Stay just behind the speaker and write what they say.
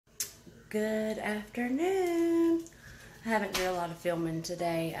Good afternoon. I haven't done a lot of filming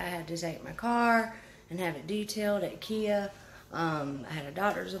today. I had to take my car and have it detailed at Kia. I had a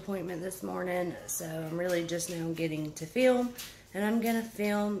doctor's appointment this morning, so I'm really just now getting to film, and I'm gonna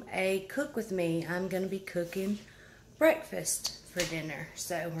film a cook with me. I'm gonna be cooking breakfast for dinner,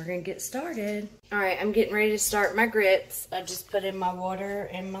 so we're gonna get started. All right, I'm getting ready to start my grits. I just put in my water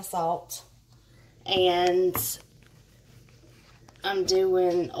and my salt, and I'm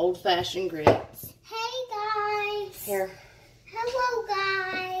doing old-fashioned grits. Hey guys. Here. Hello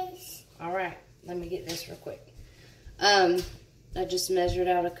guys. All right, let me get this real quick. I just measured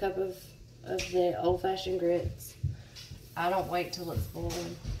out a cup of the old-fashioned grits. I don't wait till it's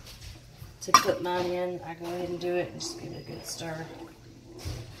boiling to put mine in. I go ahead and do it and just give it a good stir.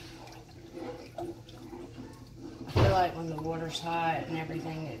 I feel like when the water's hot and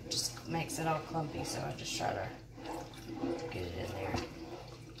everything, it just makes it all clumpy, so I just try to get it in there.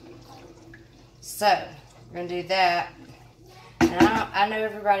 So, we're going to do that. And I know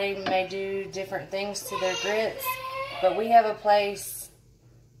everybody may do different things to their grits, but we have a place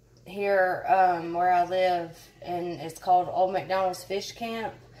here where I live, and it's called Old McDonald's Fish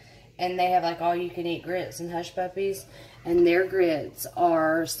Camp, and they have like all-you-can-eat grits and hush puppies, and their grits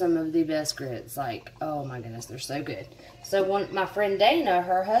are some of the best grits. Like, oh my goodness, they're so good. So my friend Dana,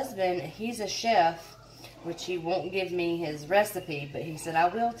 her husband, he's a chef, which he won't give me his recipe, but he said, I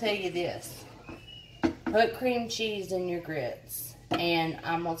will tell you this. Put cream cheese in your grits, and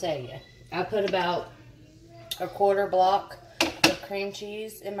I'm going to tell you, I put about a quarter block of cream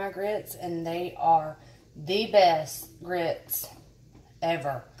cheese in my grits, and they are the best grits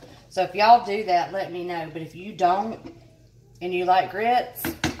ever. So if y'all do that, let me know. But if you don't, and you like grits,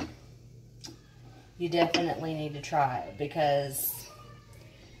 you definitely need to try it, because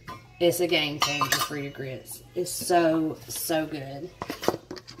it's a game changer for your grits. It's so, so good.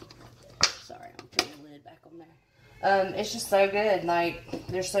 Sorry, I'm putting the lid back on there. It's just so good. Like,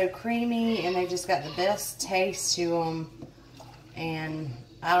 they're so creamy, and they just got the best taste to them. And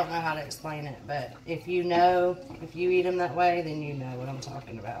I don't know how to explain it, but if you eat them that way, then you know what I'm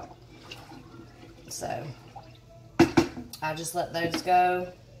talking about. So, I just let those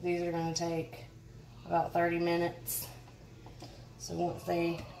go. These are going to take about 30 minutes. So once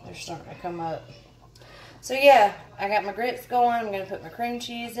they're starting to come up. So yeah, I got my grits going. I'm going to put my cream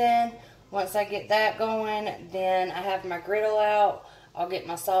cheese in. Once I get that going, then I have my griddle out. I'll get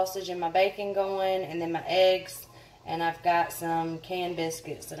my sausage and my bacon going, and then my eggs. And I've got some canned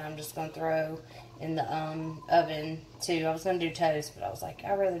biscuits that I'm just going to throw in the oven too. I was going to do toast, but I was like,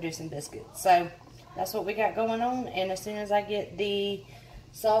 I'd rather do some biscuits. So that's what we got going on. And as soon as I get the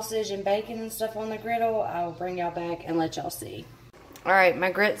sausage and bacon and stuff on the griddle, I'll bring y'all back and let y'all see. Alright, my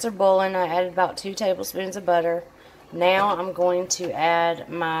grits are boiling. I added about 2 tablespoons of butter. Now I'm going to add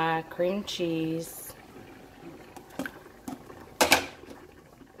my cream cheese.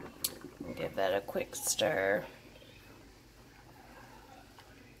 Give that a quick stir.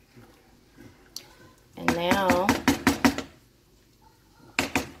 And now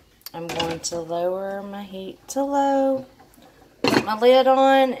I'm going to lower my heat to low. Put my lid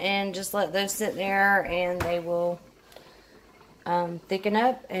on and just let those sit there, and they will thicken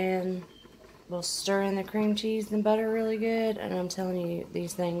up, and we'll stir in the cream cheese and butter really good. And I'm telling you,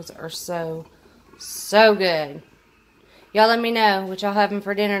 these things are so, so good. Y'all let me know what y'all having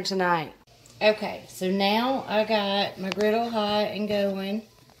for dinner tonight. Okay, so now I got my griddle hot and going,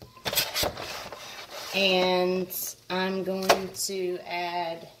 and I'm going to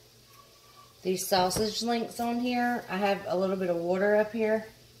add these sausage links on here. I have a little bit of water up here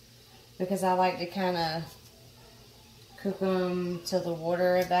because I like to kind of cook them till the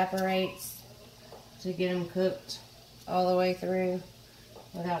water evaporates, to get them cooked all the way through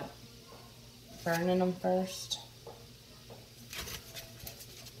without burning them first.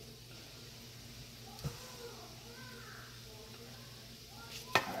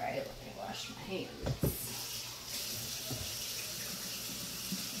 Alright, let me wash my hands.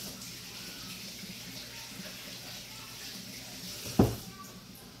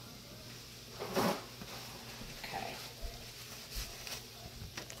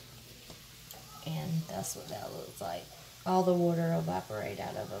 And that's what that looks like. All the water will evaporate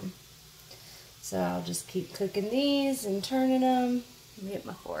out of them. So I'll just keep cooking these and turning them. Let me get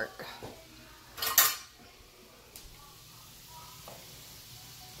my fork.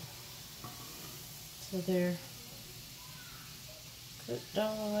 So they're cooked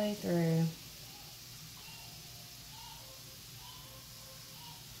all the way through.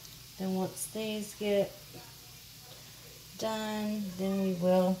 Then once these get done, then we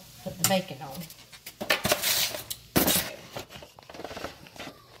will put the bacon on.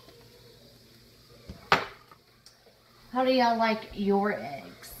 How do y'all like your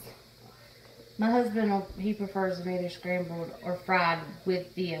eggs? My husband, he prefers them either scrambled or fried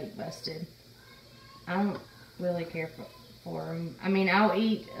with the yolk busted. I don't really care for them. I mean, I'll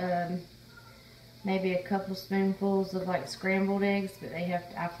eat maybe a couple spoonfuls of like scrambled eggs, but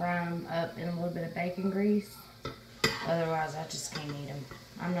I fry them up in a little bit of bacon grease. Otherwise, I just can't eat them.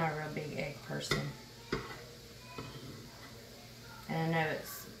 I'm not a real big egg person. And I know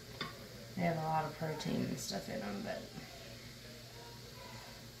they have a lot of protein and stuff in them, but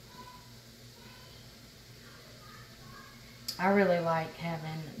I really like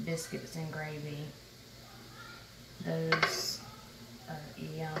having biscuits and gravy. Those are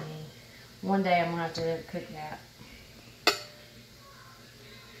yummy. One day I'm going to have to cook that.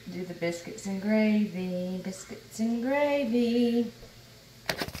 Do the biscuits and gravy. Biscuits and gravy.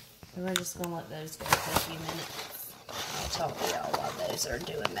 So we're just going to let those go for a few minutes. I'll talk to y'all while those are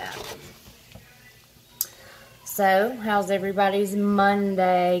doing that. So, how's everybody's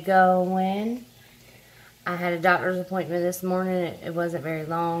Monday going? I had a doctor's appointment this morning. It wasn't very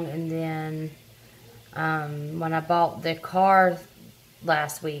long. And then when I bought the car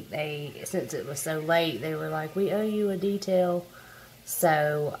last week, since it was so late, they were like, we owe you a detail.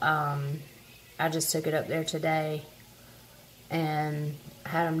 So I just took it up there today and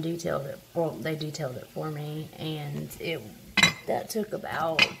had them detailed it. Well, they detailed it for me, and that took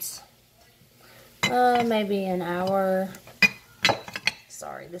about maybe an hour.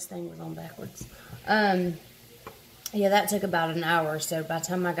 Sorry, this thing was on backwards. Yeah, that took about an hour. So by the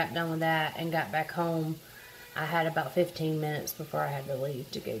time I got done with that and got back home, I had about 15 minutes before I had to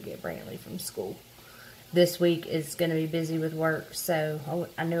leave to go get Brantley from school. This week is going to be busy with work, so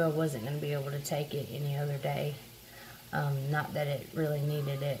I knew I wasn't going to be able to take it any other day. Not that it really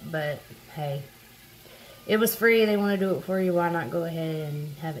needed it, but hey, it was free. They want to do it for you. Why not go ahead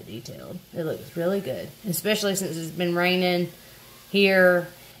and have it detailed? It looks really good, especially since it's been raining here.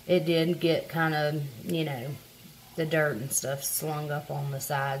 It did get kind of, you know, the dirt and stuff slung up on the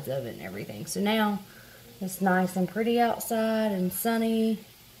sides of it and everything. So now it's nice and pretty outside and sunny.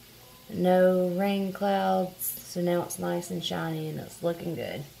 No rain clouds. So now it's nice and shiny and it's looking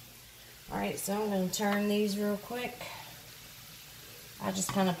good. Alright, so I'm going to turn these real quick. I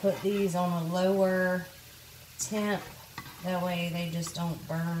just kind of put these on a lower temp. That way they just don't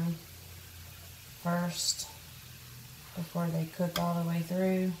burn first before they cook all the way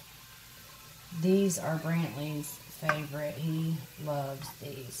through. These are Brantley's favorite. He loves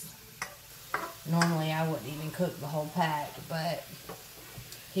these. Normally I wouldn't even cook the whole pack, but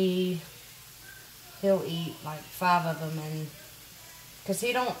he'll eat like 5 of them, and because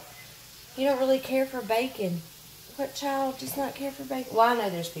he don't really care for bacon. What child does not care for bacon? Well, I know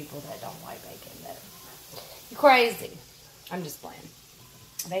there's people that don't like bacon, but you're crazy. I'm just playing.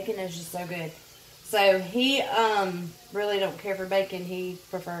 Bacon is just so good. So he really don't care for bacon. He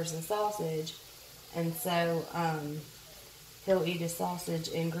prefers the sausage, and so he'll eat his sausage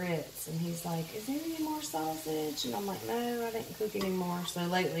and grits, and he's like, is there any more sausage? And I'm like, no, I didn't cook any more. So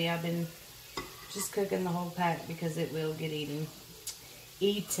lately I've been just cooking the whole pack because it will get eaten.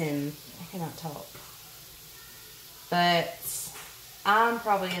 I cannot talk. But I'm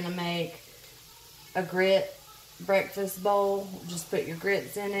probably going to make a grit breakfast bowl. Just put your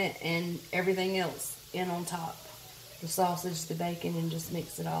grits in it and everything else in on top. The sausage, the bacon, and just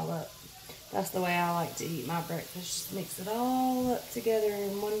mix it all up. That's the way I like to eat my breakfast. Just mix it all up together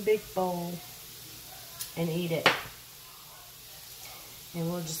in one big bowl and eat it. And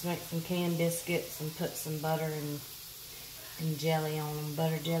we'll just make some canned biscuits and put some butter and jelly on them.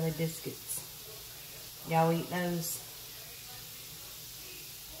 Butter jelly biscuits. Y'all eat those?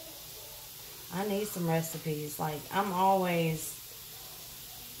 I need some recipes. Like, I'm always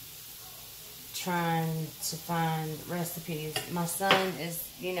trying to find recipes. My son is,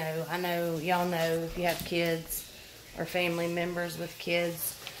 you know, I know y'all know if you have kids or family members with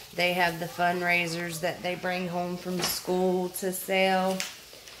kids, they have the fundraisers that they bring home from school to sell.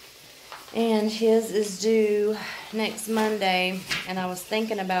 And his is due next Monday, and I was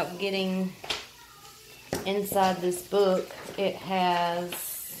thinking about getting inside this book. It has,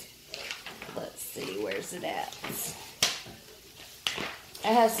 let's see, where's it at? It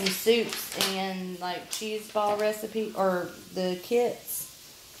has some soups and like cheese ball recipe, or the kits.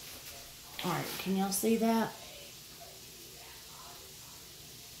 Alright, can y'all see that?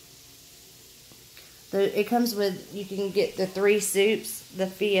 It comes with, you can get the 3 soups, the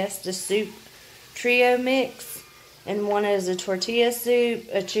Fiesta soup trio mix, and one is a tortilla soup,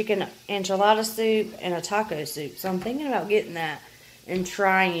 a chicken enchilada soup, and a taco soup. So I'm thinking about getting that and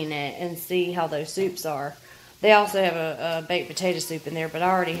trying it and see how those soups are. They also have a baked potato soup in there, but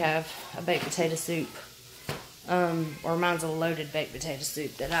I already have a baked potato soup Or mine's a loaded baked potato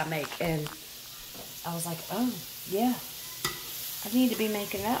soup that I make. And I was like, oh, yeah. I need to be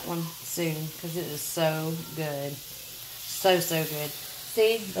making that one soon because it is so good. So, so good.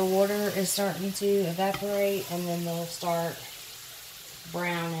 See, the water is starting to evaporate and then they'll start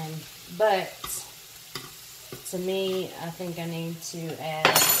browning. But to me, I think I need to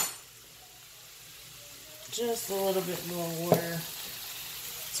add just a little bit more water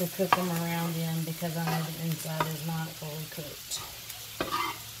to cook them around in because I know the inside is not fully cooked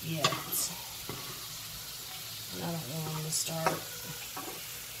yet. And I don't want them to start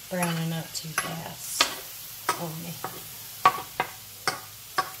browning up too fast on me.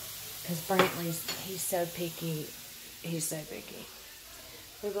 Because Brantley's, he's so picky. He's so picky.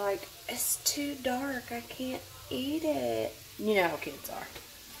 They're like, it's too dark. I can't eat it. You know how kids are.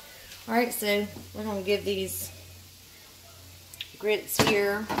 Alright, so we're going to give these grits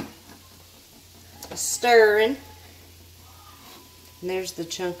here a stirring. And there's the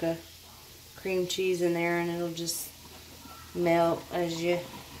chunk of cream cheese in there, and it'll just melt as you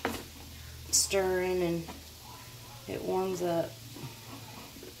stirring and it warms up.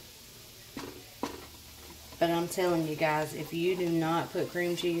 But I'm telling you guys, if you do not put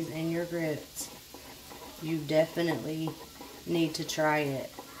cream cheese in your grits, you definitely need to try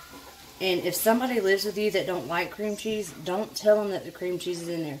it. And if somebody lives with you that don't like cream cheese, don't tell them that the cream cheese is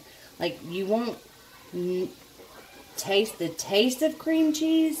in there. Like, you won't taste the taste of cream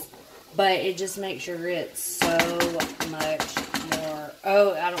cheese, but it just makes your grits so much more.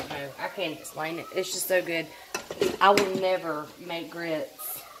 Oh, I don't know. I can't explain it. It's just so good. I will never make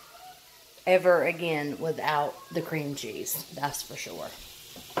grits ever again without the cream cheese. That's for sure.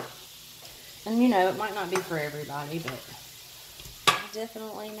 And you know, it might not be for everybody, but I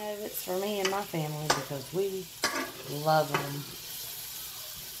definitely know it's for me and my family because we love them.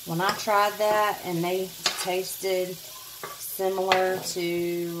 When I tried that and they tasted similar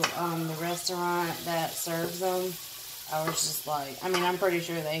to the restaurant that serves them, I was just like, I mean, I'm pretty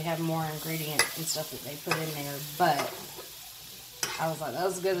sure they have more ingredients and stuff that they put in there, but I was like, that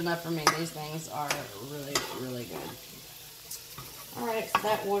was good enough for me. These things are really, really good. Alright, so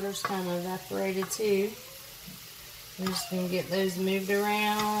that water's kind of evaporated too. I'm just going to get those moved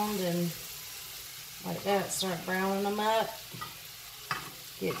around and like that, start browning them up.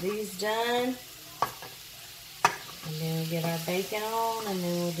 Get these done. And then we'll get our bacon on, and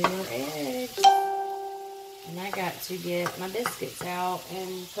then we'll do our eggs. And I got to get my biscuits out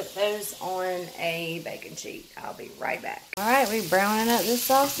and put those on a bacon sheet. I'll be right back. Alright, we're browning up this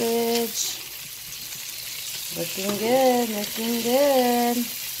sausage. Looking good, looking good.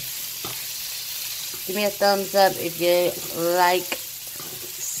 Give me a thumbs up if you like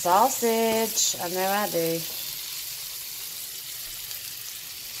sausage. I know I do.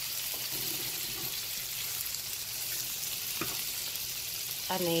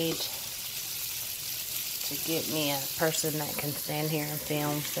 I need to get me a person that can stand here and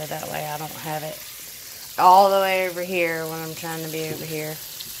film so that way I don't have it all the way over here when I'm trying to be over here.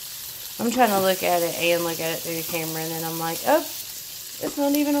 I'm trying to look at it and look at it through the camera, and then I'm like, oh, it's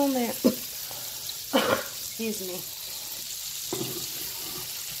not even on there. Excuse me.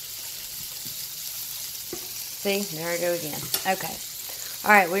 See, there I go again. Okay.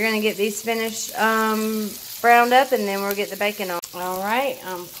 Alright, we're going to get these finished browned up, and then we'll get the bacon on. Alright,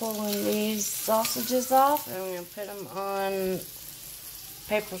 I'm pulling these sausages off, and I'm going to put them on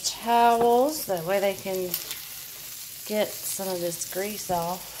paper towels. That way they can get some of this grease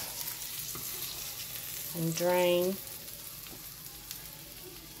off and drain.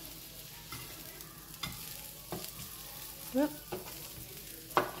 Whoop.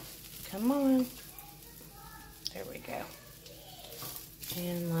 Come on. There we go.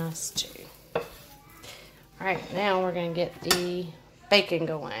 And last two. Alright, now we're going to get the bacon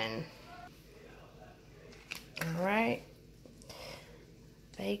going. Alright.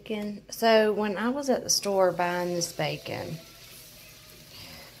 Bacon. So, when I was at the store buying this bacon,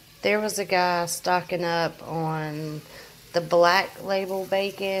 there was a guy stocking up on the black label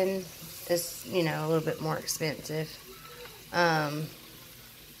bacon. It's, you know, a little bit more expensive. And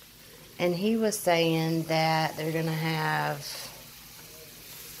he was saying that they're going to have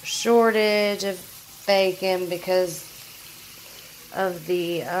a shortage of bacon because of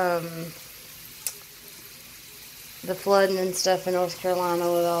the flooding and stuff in North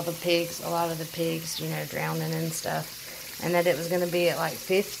Carolina with all the pigs, a lot of the pigs, you know, drowning and stuff. And that it was going to be at like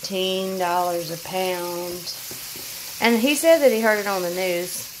 $15 a pound. And he said that he heard it on the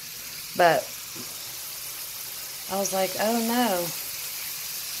news. But I was like, oh no.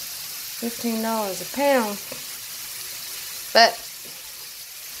 $15 a pound. But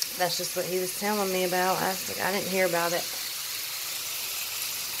That's just what he was telling me about. I was like, I didn't hear about it.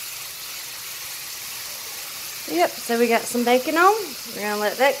 Yep, so we got some bacon on. We're going to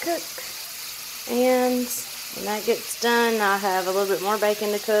let that cook. And when that gets done, I'll have a little bit more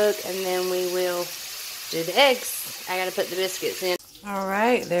bacon to cook. And then we will do the eggs. I got to put the biscuits in.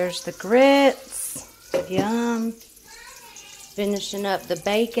 Alright, there's the grits. Yum. Finishing up the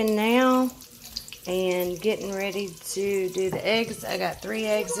bacon now. And getting ready to do the eggs. I got 3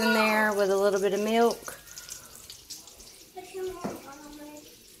 eggs in there with a little bit of milk.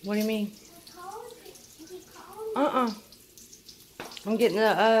 What do you mean? I'm getting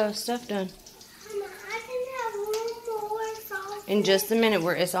the stuff done. In just a minute,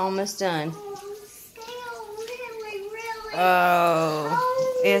 it's almost done.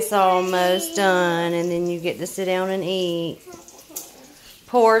 Oh, it's almost done. And then you get to sit down and eat.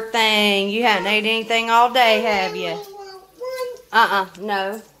 Poor thing. You haven't ate anything all day, have you?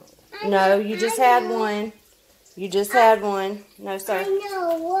 No. No, you just had one. You just had one. No, sir. I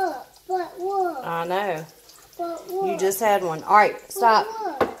know what, but what? I know. But what? You just had one. Alright, stop.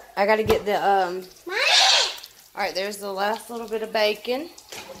 What? I gotta get the, Alright, there's the last little bit of bacon. Okay,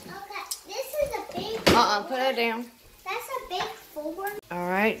 this is a big Put it down. That's a big fork.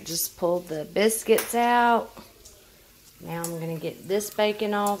 Alright, just pulled the biscuits out. Now I'm going to get this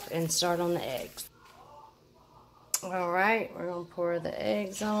bacon off and start on the eggs. Alright, we're going to pour the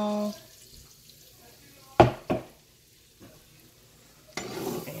eggs on. And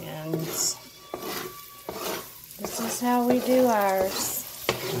this is how we do ours.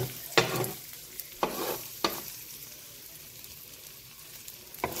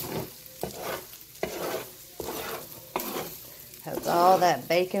 Has all that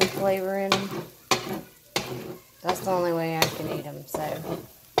bacon flavor in them. That's the only way I can eat them, so.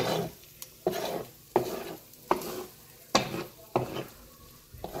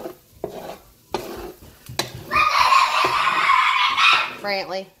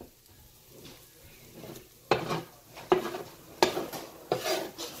 Brantley.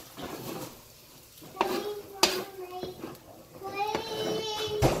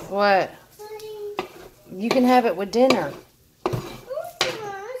 What? You can have it with dinner.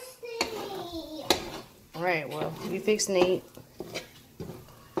 Alright, well, you fix and eat.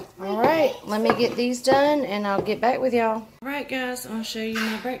 Alright, let me get these done and I'll get back with y'all. Alright guys, I'll show you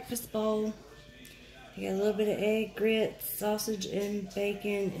my breakfast bowl. I got a little bit of egg, grits, sausage, and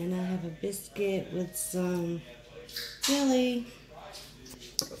bacon, and I have a biscuit with some jelly.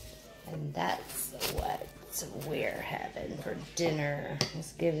 And that's what we're having for dinner.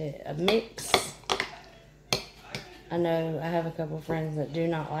 Let's give it a mix. I know I have a couple of friends that do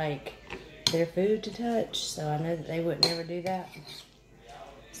not like their food to touch, so I know that they would never do that.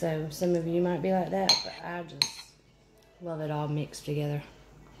 So some of you might be like that, but I just love it all mixed together.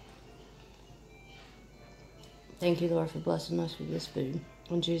 Thank you, Lord, for blessing us with this food.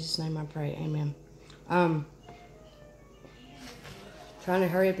 In Jesus' name I pray, amen. Trying to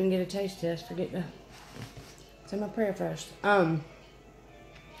hurry up and get a taste test. Forget to say my prayer first.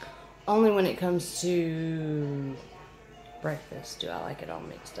 Only when it comes to breakfast do I like it all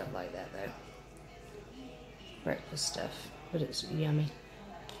mixed up like that, though. Breakfast stuff, but it's yummy.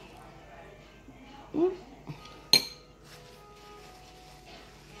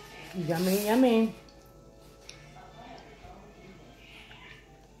 Yummy, yummy.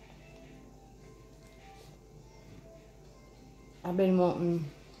 I've been wanting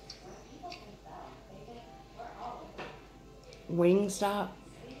Wingstop,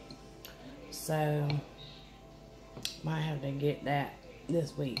 so might have to get that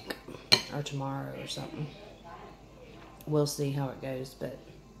this week or tomorrow or something. We'll see how it goes, but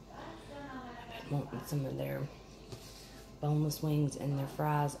I've been wanting some of their boneless wings and their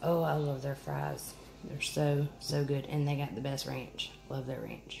fries. Oh, I love their fries. They're so, so good, and they got the best ranch. Love their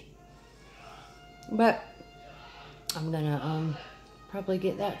ranch. But I'm gonna probably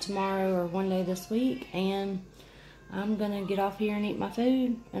get that tomorrow or one day this week, and I'm gonna get off here and eat my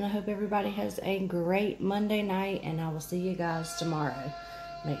food. And I hope everybody has a great Monday night, and I will see you guys tomorrow.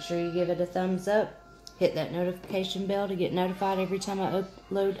 Make sure you give it a thumbs up, hit that notification bell to get notified every time I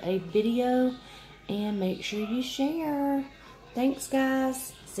upload a video, and make sure you share. Thanks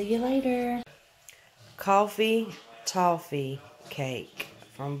guys, see you later. Coffee toffee cake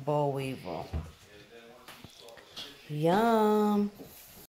from Boll Weevil. Yum.